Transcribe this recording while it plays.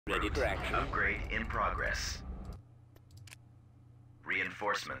Ready for action. Upgrade in progress.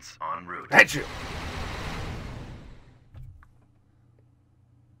 Reinforcements en route. At you.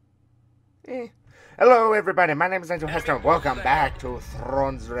 Hello, everybody. My name is Angel Hester, and welcome back to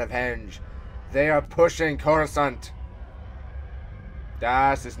Thrawn's Revenge. They are pushing Coruscant.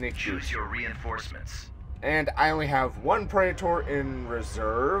 Das ist nicht Choose gut. your reinforcements. And I only have one Praetor in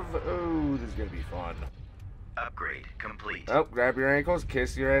reserve. Oh, this is gonna be fun. Upgrade complete. Oh, grab your ankles,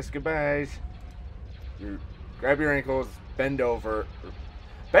 kiss your ass goodbyes. Grab your ankles, bend over.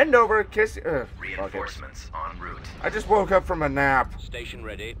 Bend over, kiss your... Reinforcements en route. I just woke up from a nap. Station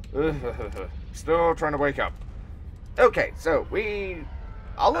ready. Still trying to wake up. Okay, so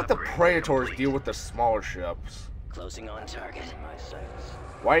I'll let the Upgrade Praetors complete. deal with the smaller ships. Closing on target. My sights.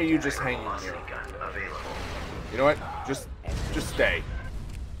 Why are you just hanging Velocity here? gun available. You know what? Just stay.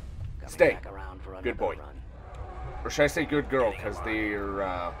 Coming Stay. back around for Good another boy. Run. Or should I say good girl, because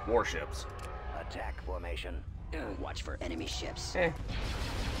they're warships. Attack formation. Watch for enemy ships. Eh,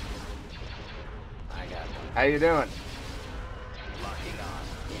 I got them. how you doing? Locking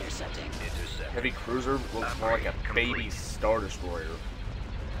on. Intercepting. Heavy cruiser looks more like a baby Star Destroyer.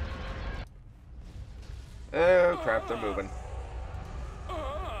 Oh crap, they're moving.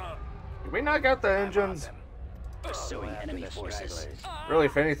 Did we knock out the engines? Pursuing enemy forces. Really,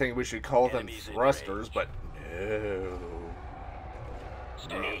 if anything, we should call them Enemies in thrusters, but no.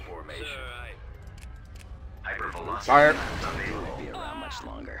 Stay in formation. Hypervelocity Fire. gun available. Won't be around much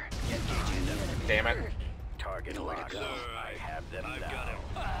longer. Engaging the enemy. Damn it. Target locked. I have them now.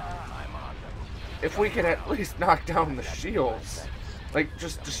 I'm on them. If we could at least knock down the shields. Like,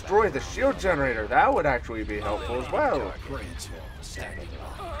 just destroy the shield generator. That would actually be helpful as well. Target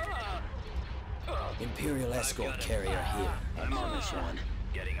Imperial escort carrier here. I'm on this one.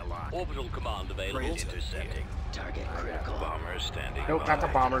 Getting a lock. Orbital command available. Intercepting. Target critical. Bombers standing. Nope, not the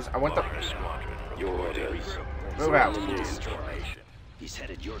bombers. I want the... Squadron. Your orders. Move out. He's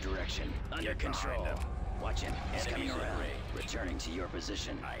headed your direction. Under control. Watch him. He's coming around. Returning to your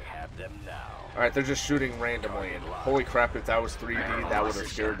position. I have them now. Alright, they're just shooting randomly, and holy crap, if that was 3D, that would have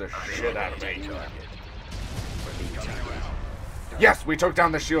scared the shit out of me. Yes, we took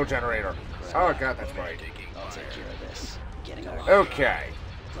down the shield generator. Oh god, that's right. I'll take care of this. Getting along. Okay,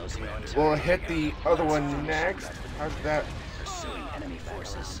 Closing on target. we'll hit the other one next. How's that? Pursuing enemy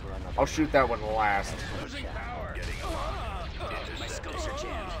forces. I'll shoot that one last. My scopes are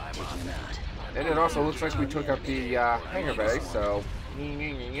jammed. Taking them out. And it also looks like we took out the hangar bay, so...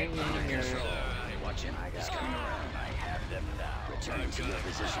 Watch him. He's coming around. I have them now. Returning to your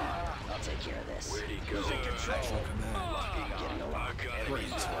position. I'll take care of this. Where'd he go? Losing control. Getting a lock.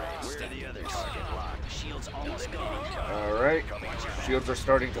 Enemies where the other target lock. Shields almost gone. Alright, shields are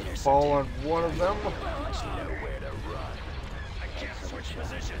starting to fall on one of them. Nowhere to run. I can't switch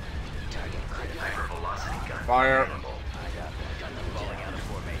position. Target critical. Hypervelocity gun. Fire. I got them. Gun them falling out of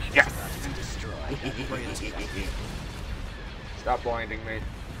formation. Yes! Destroy. Stop blinding me.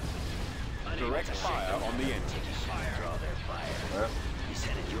 Direct fire on the end. Draw their fire. Huh? He's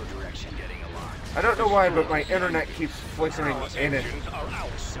headed your direction. Getting a lock. I don't know why, but my internet keeps flickering in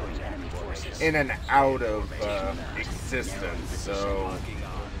and out of existence, so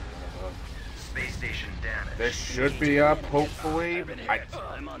Space station damage. this should be up, hopefully.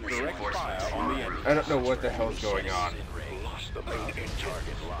 I'm on this Reinforcements en route. I don't know what the hell's going on, Lost the main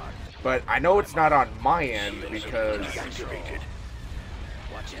target lock. but I know it's not on my end because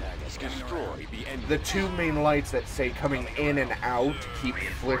Watch it. Destroy the enemy. the two main lights that say coming in and out keep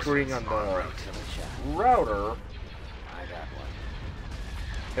flickering on the router, I got one.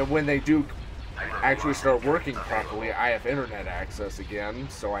 and when they do actually start working properly, I have internet access again,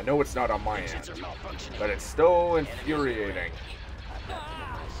 so I know it's not on my end, Engines are malfunctioning. but it's still infuriating. I've got them in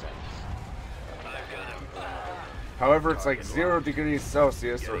my sights. However, it's like 0 degrees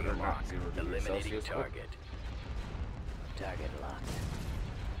Celsius, or not 0 degrees Celsius. Target locked.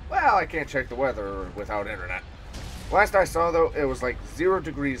 Well, I can't check the weather without internet. Last I saw, though, it was like 0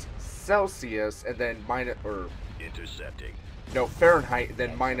 degrees Celsius, and then Intercepting. no, Fahrenheit,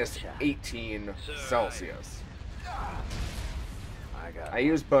 then minus 18 Celsius. I got I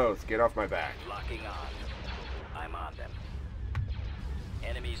use both. Get off my back. locking on. I'm on them.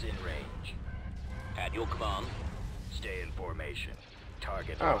 Enemies in range. At your command. Stay in formation.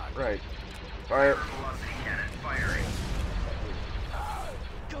 Target Oh, locked. right. Fire. Velocity cannon firing.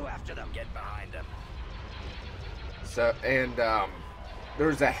 Go after them. Get behind them. So, and,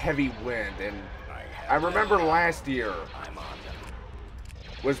 there's a heavy wind, and I remember last year I'm on them.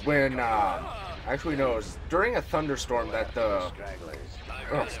 was when, Actually, no, it was during a thunderstorm that the,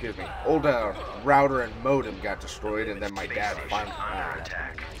 oh, excuse me, old router and modem got destroyed, and then my dad finally,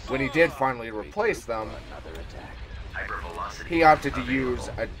 when he did finally replace them, he opted to use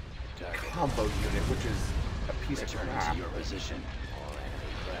a combo unit, which is a piece of crap.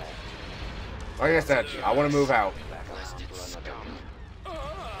 Like I said, I want to move out.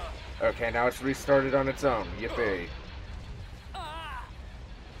 Okay, now it's restarted on its own. Yippee.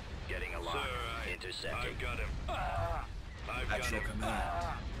 Getting a lock. Intercepting. At your command.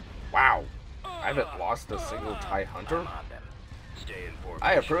 Wow. I haven't lost a single TIE Hunter?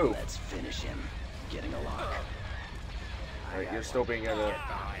 I approve. Let's finish him. Getting a lock. Alright, you're still being a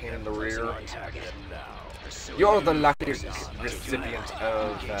pain in the rear. You're the luckiest recipient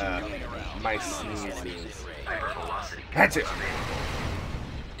of my sneezes. That's it.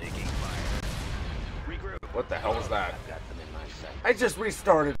 What the hell was that? I just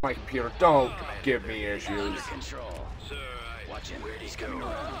restarted my computer. Don't give me issues. Watch him. He's coming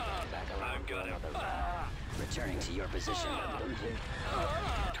around. Back around for another round. Returning to your position.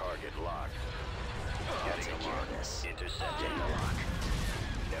 Target locked. Gotta take care of this. Intercepting the lock.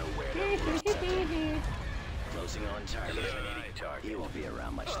 Nowhere to intercept. Closing on target. He won't be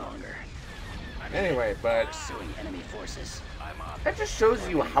around much longer. Anyway, but Pursuing enemy forces. that just shows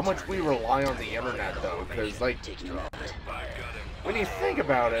you how much we rely on the internet, though, because, like, Taking him out. when you think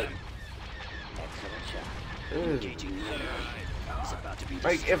about it, Engaging the enemy. He's about to be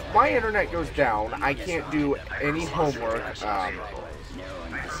like, if my internet goes down, I can't do any homework. narrowing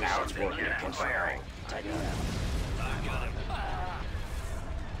Now position. it's working. Firing. Tighten him out.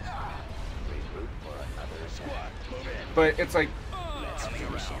 Regroup for another attack. Move in. But it's like, Let's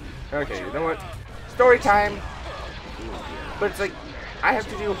finish him. okay, you know what? Story time. But it's like, I have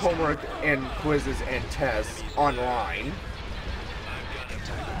to do homework and quizzes and tests online.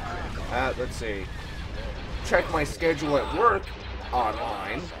 Let's see. Check my schedule at work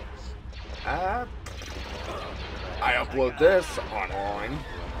online. I upload this online.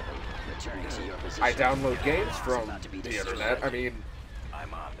 Returning to your position. I download games from the internet. I mean,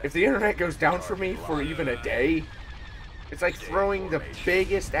 if the internet goes down for me for even a day, it's like throwing the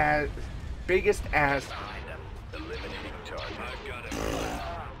biggest ass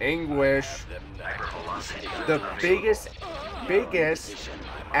English, the biggest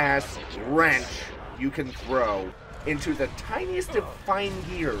ass wrench you can throw into the tiniest of fine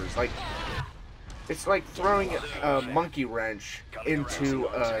gears. Like, it's like throwing a monkey wrench into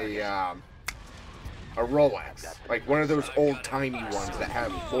a Rolex, like one of those old-timey ones that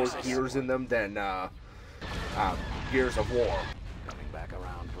have more gears in them than Gears of War. Coming back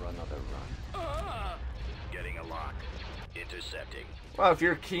around for another run. Getting a lock. Intercepting. Well, if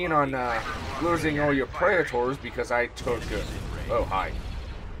you're keen on losing all your Predators because I took oh, hi.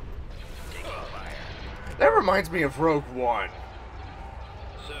 That reminds me of Rogue One.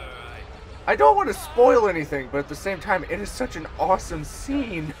 I don't want to spoil anything, but at the same time, it is such an awesome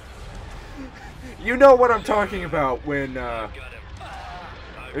scene. You know what I'm talking about when,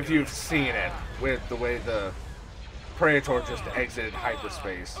 if you've seen it, with the way the Predator just exited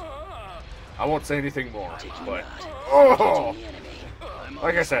hyperspace. I won't say anything more, but, oh!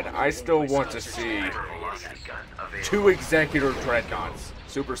 Like I said, I still want to see 2 Executor Dreadnoughts,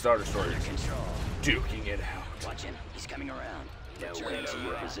 Super Star Destroyers, duking it out. Watch him. He's coming around. Returning to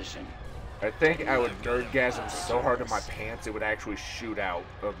your position. I think I would nerdgasm so hard in my pants it would actually shoot out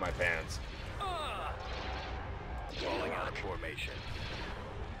of my pants. Falling out of formation.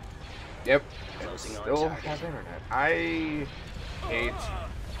 Yep. Closing on Still target. have internet. I hate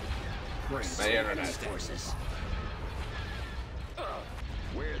my internet. Forces.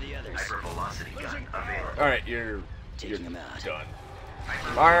 Where are the others? Hypervelocity gun available. Alright, you're Taking him out. done.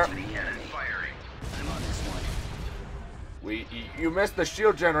 Fire! Cannon firing. I'm on this one. You missed the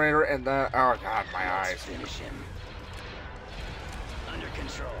shield generator and the, oh god, my Let's eyes. finish him. Under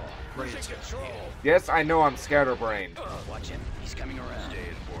control. Yes, I know I'm scatterbrained. Watch him. He's coming around.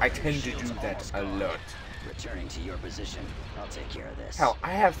 I tend to do that a lot. Returning to your position. I'll take care of this. Hell,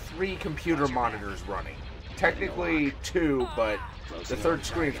 I have 3 computer monitors running. Technically 2, but the third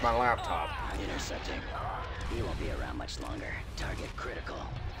screen's my laptop. Intercepting. He won't be around much longer. Target critical.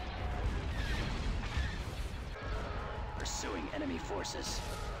 Pursuing enemy forces.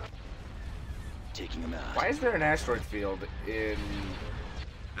 Taking him out. Why is there an asteroid field in...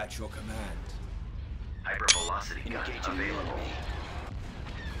 At your command. Hypervelocity gun Engaging the available. enemy.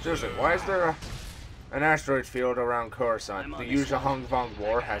 Seriously, why is there an asteroid field around Coruscant? The Yuzhong Vong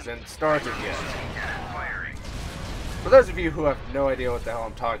War hasn't started yet. Cannon firing. For those of you who have no idea what the hell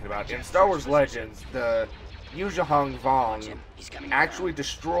I'm talking about, in Star Wars Legends, the Yuzhang Vong actually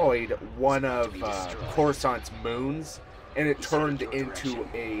destroyed one of Coruscant's moons, and it turned into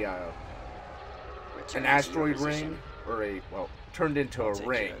an asteroid ring, or turned into a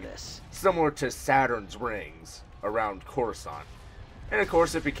ring, similar to Saturn's rings around Coruscant. And of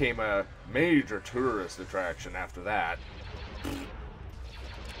course it became a major tourist attraction after that.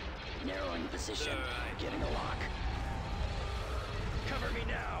 Narrowing position, getting a lock. Cover me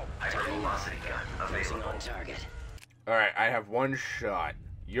now. Hypervelocity gun Closing available. on target. Alright, I have one shot.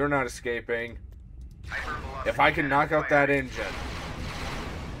 You're not escaping. Hypervelocity If I can knock out that engine.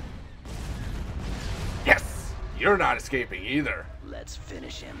 Yes! You're not escaping either. Let's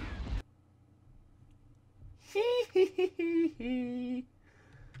finish him.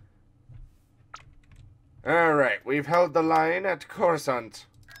 Alright, we've held the line at Coruscant.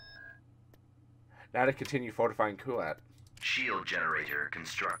 Now to continue fortifying Kuat. Shield generator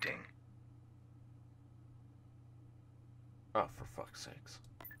constructing. Oh, for fuck's sakes.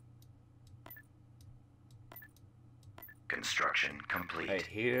 Construction complete. I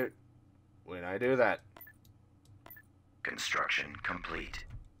hate it when I do that. Construction complete.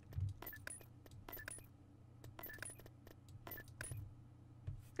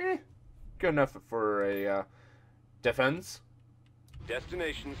 Good enough for a defense.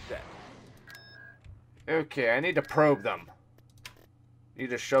 Destination set. Okay, I need to probe them. Need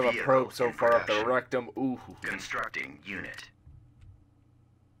to shove a Vehicle probe so in far up the production. rectum. Ooh. Constructing unit.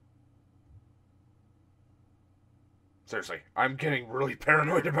 Seriously, I'm getting really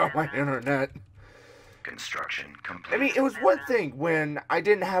paranoid about my internet. Construction complete. I mean, it was one thing when I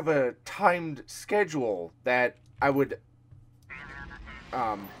didn't have a timed schedule that I would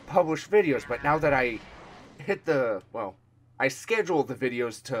publish videos, but now that I hit the, I schedule the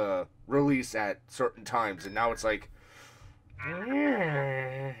videos to release at certain times, and now it's like,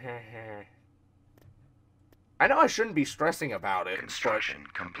 I know I shouldn't be stressing about it, Construction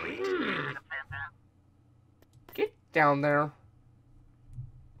complete. but get down there.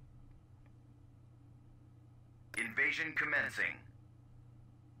 Invasion commencing.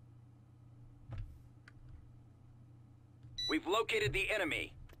 We've located the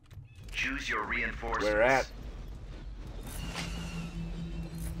enemy. Choose your reinforcements. Where at?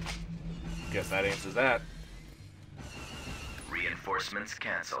 Guess that answers that. Reinforcements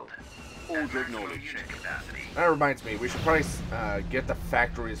cancelled. Order Maximum acknowledged. unit capacity. That reminds me, we should probably get the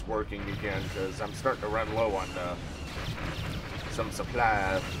factories working again, because I'm starting to run low on some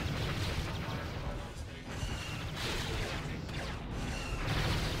supplies.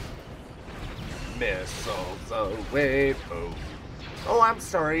 Missiles away, oh. Oh, I'm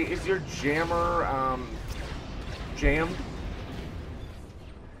sorry, is your jammer, jammed?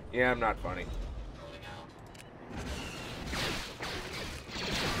 Yeah, I'm not funny.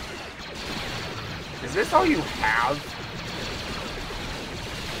 Is this all you have?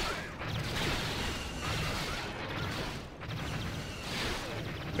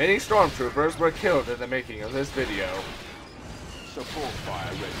 Many stormtroopers were killed in the making of this video. Support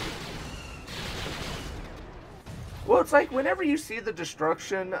fire ready. Well, it's like whenever you see the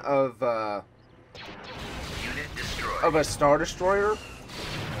destruction of Unit destroyed. a Star Destroyer,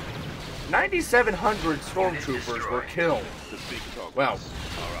 9,700 stormtroopers were killed. The big targets Well,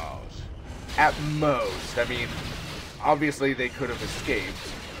 are ours. at most. I mean, obviously they could have escaped,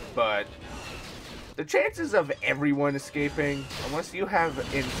 but the chances of everyone escaping, unless you have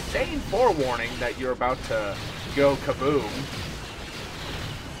insane forewarning that you're about to go kaboom.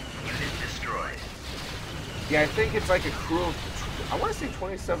 Unit destroyed. Yeah, I think it's like a crew of, I want to say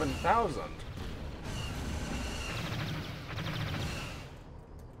 27,000.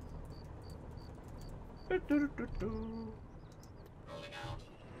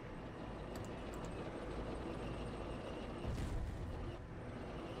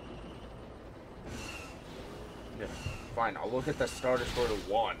 Yeah, fine, I'll look at the Star Destroyer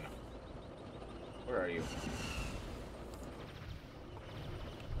 1. Where are you?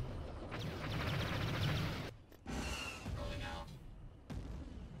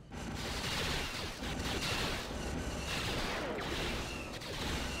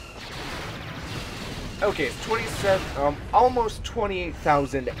 Okay, it's 27, almost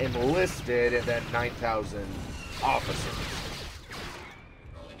 28,000 enlisted, and then 9,000 officers.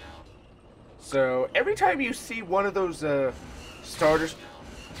 So every time you see one of those starters,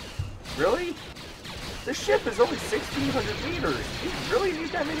 really? The ship is only 1,600 meters. Do you really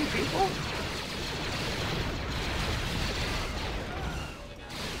need that many people?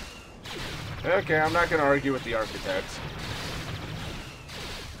 Okay, I'm not gonna argue with the architects.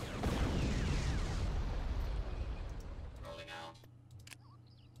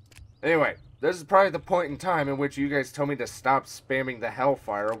 Anyway, this is probably the point in time in which you guys told me to stop spamming the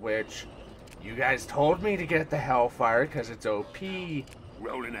Hellfire, which you guys told me to get the Hellfire because it's OP.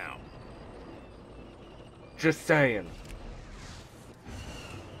 Rolling out. Just saying.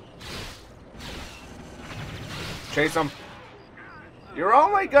 Chase him. You're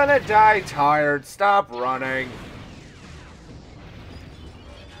only gonna die tired. Stop running.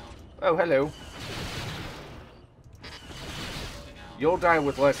 Oh, hello. You'll die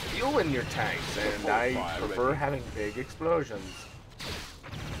with less fuel in your tanks, and I prefer having big explosions.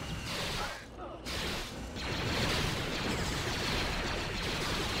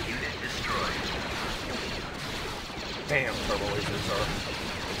 Unit destroyed. Damn, turbo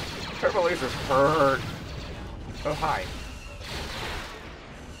lasers hurt. Oh, hi.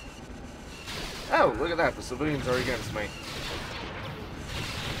 Oh, look at that. The civilians are against me.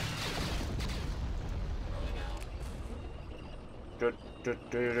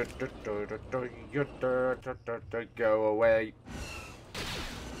 Go away.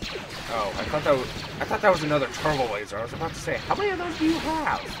 Oh, I thought that was another turbo laser. I was about to say, how many of those do you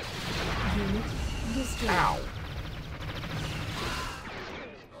have? Unit destroyed. Ow.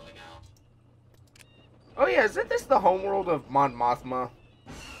 Oh yeah, isn't this the homeworld of Mon Mothma?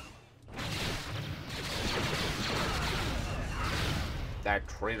 That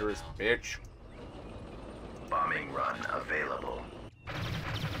traitorous bitch. Bombing run available.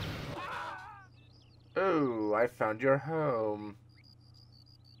 Ooh, I found your home.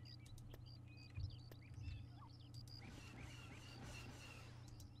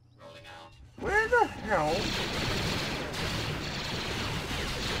 Where the hell?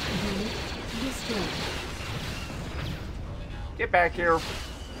 Unit destroyed. Get back here.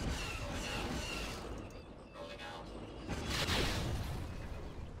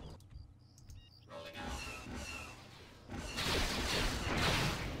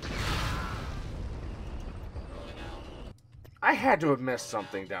 I had to have missed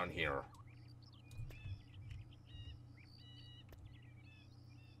something down here.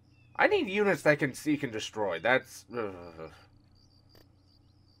 I need units that can seek and destroy. That's...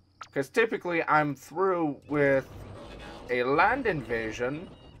 Because typically I'm through with a land invasion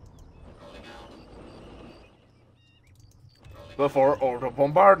before orbital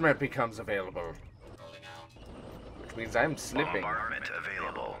bombardment becomes available. Which means I'm slipping. Bombardment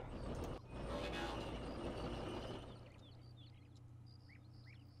available.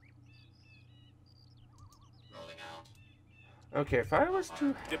 Okay, if I was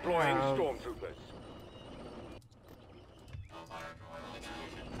to Deploying have... stormtroopers.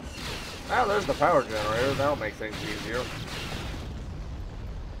 Oh, there's the power generator. That'll make things easier.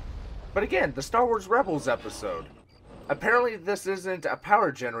 But again, the Star Wars Rebels episode. Apparently this isn't a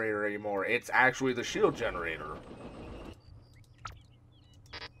power generator anymore. It's actually the shield generator.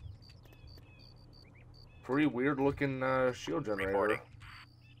 Pretty weird looking shield generator. Reporting.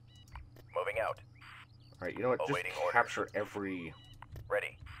 Moving out. Alright, you know what? Just Awaiting orders. capture every...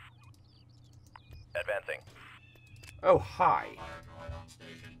 Ready. Advancing. Oh, hi.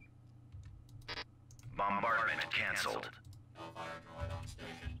 Bombardment canceled.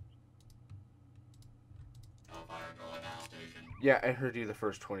 Yeah, I heard you the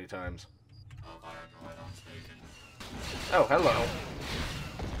first 20 times. Oh, hello.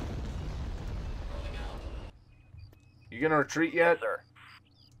 You gonna retreat yet? Yes, sir.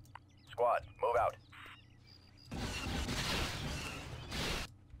 Squad, move out.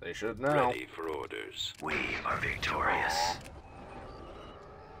 They should now. Ready for orders. We are victorious.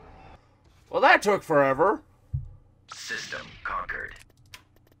 Well, that took forever. System conquered.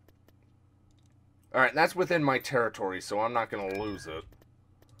 Alright, that's within my territory, so I'm not gonna lose it.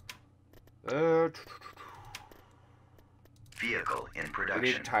 Vehicle in We need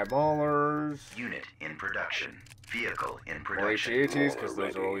production. TIE Maulers. Unit in production. Vehicle in More production. HATs, because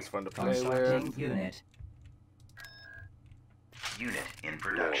those are always fun to play with. Unit. Unit in More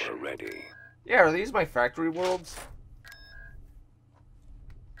production. ready. Yeah, are these my factory worlds?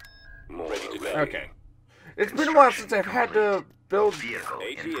 More ready. Okay. It's been a while since I've had to build... Vehicle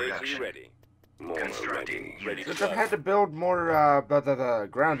in AT-AT production. ready. More Constructing ready. Ready to Since I've go. had to build more, the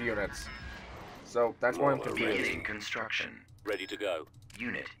ground units. So, that's why I'm confused. Beginning construction. Ready to go.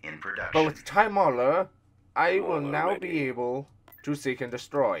 Unit in But production. with TIE Mauler, I will Mauler now ready. be able to seek and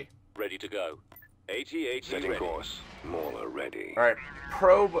destroy. Ready to go. AT-AT setting course. Mauler ready. Alright,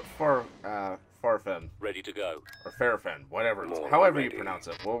 probe for, Farfen. Ready to go. Or Fairfen, whatever. Mauler However you ready. pronounce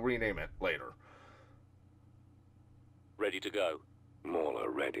it. We'll rename it later. Ready to go. Mauler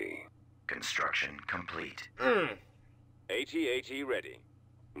ready. Construction complete. AT-AT ready.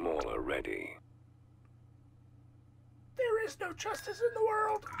 Mauler ready. There is no justice in the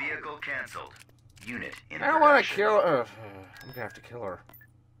world. Vehicle canceled. Unit in I don't want to production. kill her. I'm gonna have to kill her.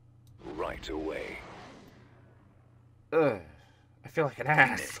 Right away. Ugh. I feel like an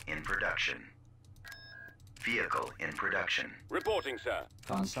ass. Unit in production. Vehicle in production. Reporting, sir.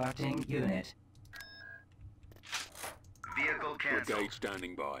 Constructing unit. Vehicle canceled. Brigade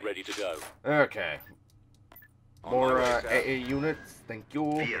standing by. Ready to go. Okay. On More my way, sir. AA units. Thank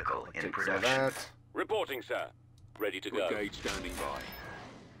you. Vehicle in Take some of production. that. Reporting, sir. Ready to go. Brigade standing by.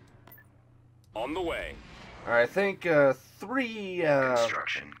 On the way. Alright, I think 3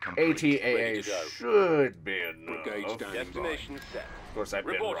 Construction complete. Ready ATAA to go. should be enough. Brigade Of standing Destination set. course, I've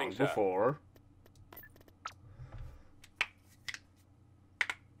been Reporting, wrong sir. before.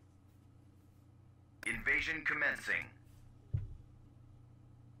 Invasion commencing.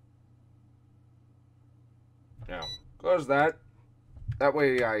 Now, close that. That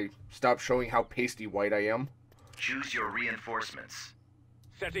way I stop showing how pasty white I am. Choose your reinforcements.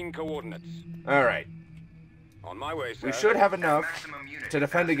 Setting coordinates. Alright. On my way, sir. We should have At enough maximum unit to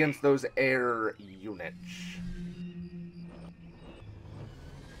defend capacity. against those air units.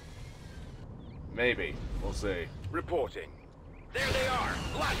 Maybe. We'll see. Reporting. There they are.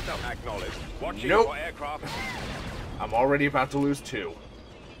 Blast them. Acknowledged. Watching Nope. for aircraft. I'm already about to lose 2.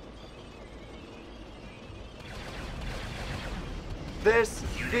 This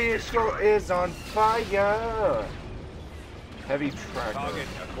vehicle is on fire! Heavy tracker. Target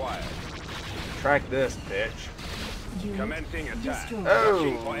acquired. Track this, bitch. Unit Commencing attack. destroyed. Oh,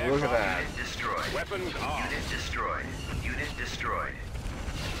 Watching for look at aircraft. that. Unit destroyed. Weapons armed. Unit destroyed. Unit destroyed.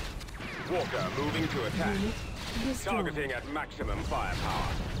 Walker moving to attack. Unit destroyed. Targeting at maximum firepower.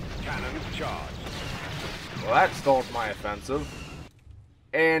 Cannons charged. Well, that stalls my offensive.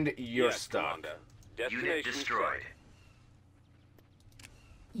 And you're Yes, stuck. Commander. Unit Destination destroyed.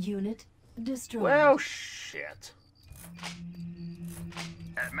 Unit destroyed. Well, shit.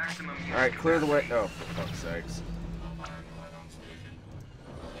 At maximum unit Alright, clear the way. capacity. Oh, for fuck's sakes. set.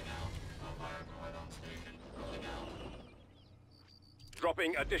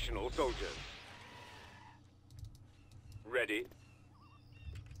 Dropping additional soldiers. Ready.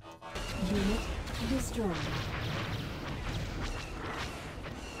 Unit destroyed.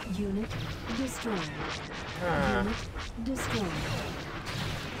 Unit destroyed. Ah. Unit destroyed.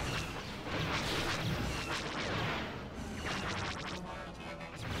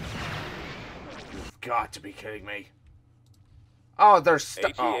 You've got to be kidding me. Oh, they're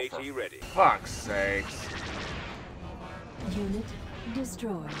stuck. Oh, AT-AT for ready. fuck's sakes. Unit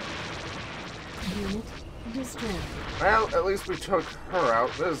destroyed. Unit destroyed. Well, at least we took her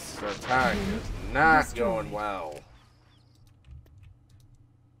out. This attack is not Destroyed. going well.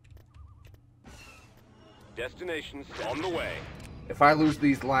 Destination set. On the way. If I lose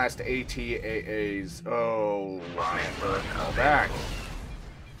these last ATAAs, oh, I'll back.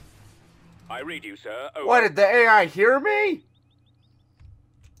 I read you, sir. Over. What, did the AI hear me?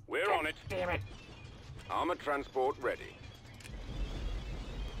 We're on it. Damn it. Armored transport ready.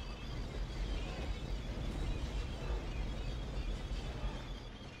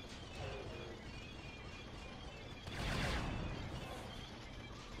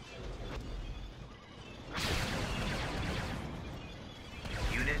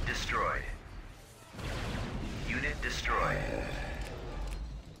 Unit destroyed. Unit destroyed.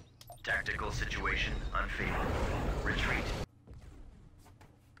 Tactical situation unfavorable. Retreat.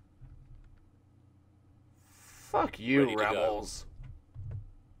 Fuck you, Ready to go. rebels.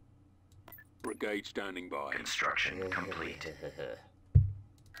 Brigade standing by. Construction complete.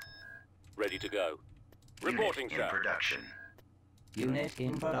 Ready to go. Reporting, Unit in sir. production. Unit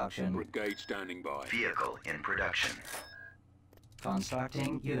in production. Brigade standing by. Vehicle in production.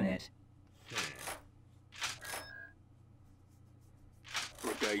 Constructing unit.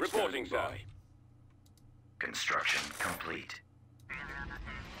 Brigade Reporting, standing sir. by. Construction complete.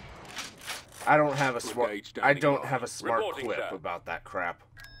 I don't have a smart. Brigade I standing don't by. have a smart Reporting, clip sir. about that crap.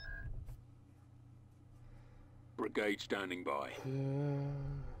 Brigade standing by.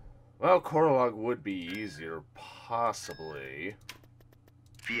 Well, Corlog would be easier, possibly.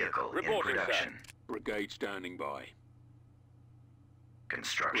 Vehicle in Reporting, production. Brigade standing by.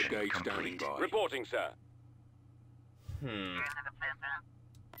 Construction Brigade standing complete. by. Reporting, sir.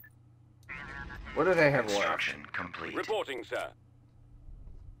 What do they have left? Construction complete. Reporting, sir.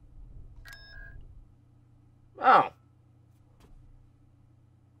 Oh.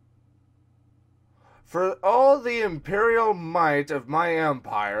 For all the imperial might of my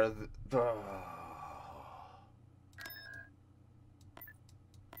empire,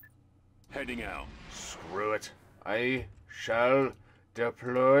 Heading out. screw it. I shall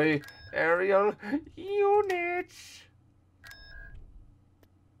deploy aerial units.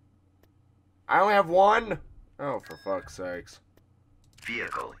 I only have one? Oh, for fuck's sakes.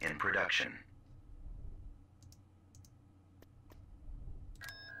 Vehicle in production.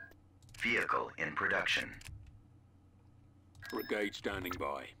 Vehicle in production. Brigade standing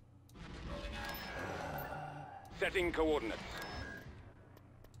by. Setting coordinates.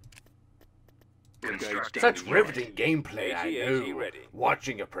 Constructing Such unit. riveting gameplay, I AT-AT know. ready.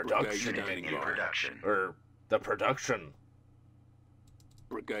 Watching a production Unit in video. production. Or the production.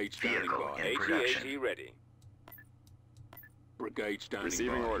 Brigade standing Vehicle by. in production. AT-AT ready. Brigade standing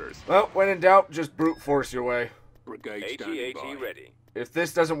Receiving by. orders. Well, when in doubt, just brute force your way. Brigade standing by. AT-AT ready. If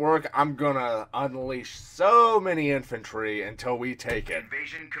this doesn't work, I'm gonna unleash so many infantry until we take it.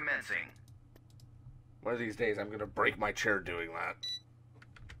 Invasion commencing. One of these days, I'm gonna break my chair doing that.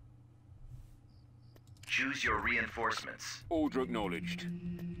 Choose your reinforcements. Order acknowledged.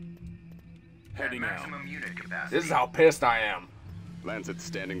 At Heading out. maximum unit capacity. This is how pissed I am. Lancet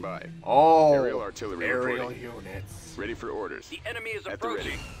standing by. All Aerial artillery aerial reporting. units. Ready for orders. The enemy is At the ready.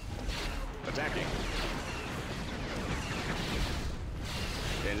 approaching. Attacking.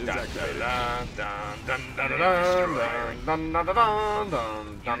 Engines Dun, activated. dun, dun, dun, dun, dun, dun, dun, dun, dun, dun,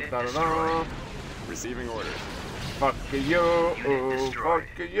 dun, dun, dun, dun. Receiving orders. Fuck you, Unit destroyed.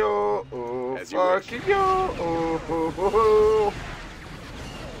 fuck you, As you fuck wish. you.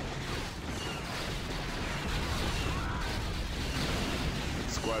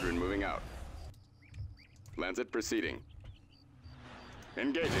 Squadron moving out. Lancet proceeding.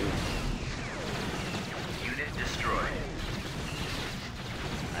 Engaging. Unit destroyed.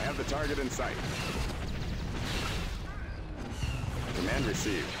 I have the target in sight. Command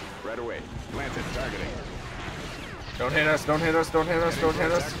received. Right away. Lancet targeting. Don't hit us, don't hit us, don't hit us, don't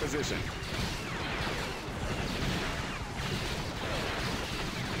hit us. Attack position.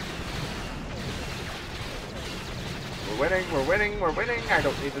 We're winning, we're winning, we're winning. I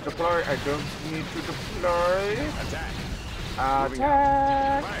don't need to deploy, I don't need to deploy. Attack. Moving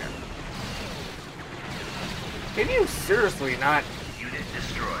out. Attack! Fire. Can you seriously not? Unit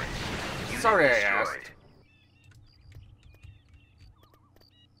destroyed. Unit Sorry I destroyed. asked.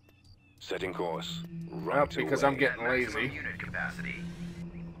 Setting course. Well, Right because away. I'm getting At maximum lazy. unit capacity.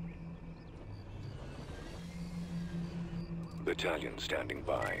 Battalion standing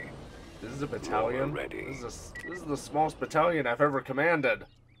by. This is a battalion. We're ready. This is the smallest battalion I've ever commanded.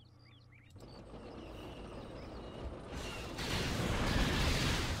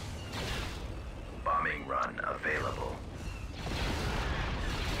 Bombing run available.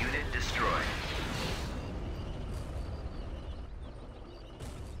 Unit destroyed.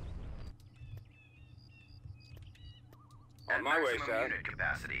 On At my way, maximum sir. unit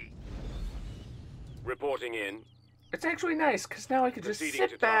capacity. Reporting in. It's actually nice, because now I can just Proceeding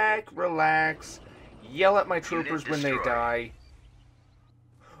sit to back, target. relax, yell at my troopers when they destroyed. die.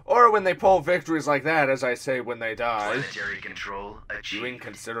 Or when they pull victories like that, as I say when they die. Planetary control You achieved.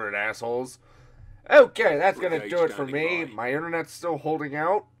 inconsiderate assholes. Okay, that's gonna Brigade do it for standing me. by. My internet's still holding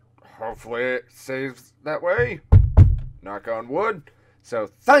out. Hopefully it saves that way. Knock on wood. So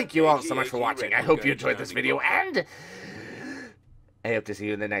thank you all so much for watching. I hope you enjoyed this video, and I hope to see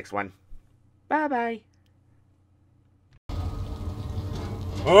you in the next one. Bye-bye.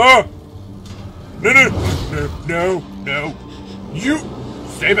 Oh! No. You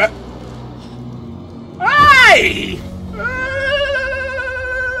save it. Hey!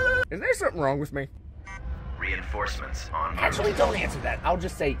 Is there something wrong with me? Reinforcements on route. Actually, don't answer that. I'll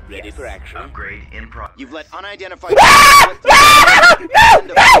just say Ready yes. for action. Upgrade in progress. You've let unidentified No! to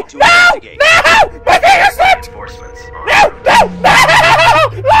investigate. No! My thing is slipped! Reinforcements on No! route. No! No!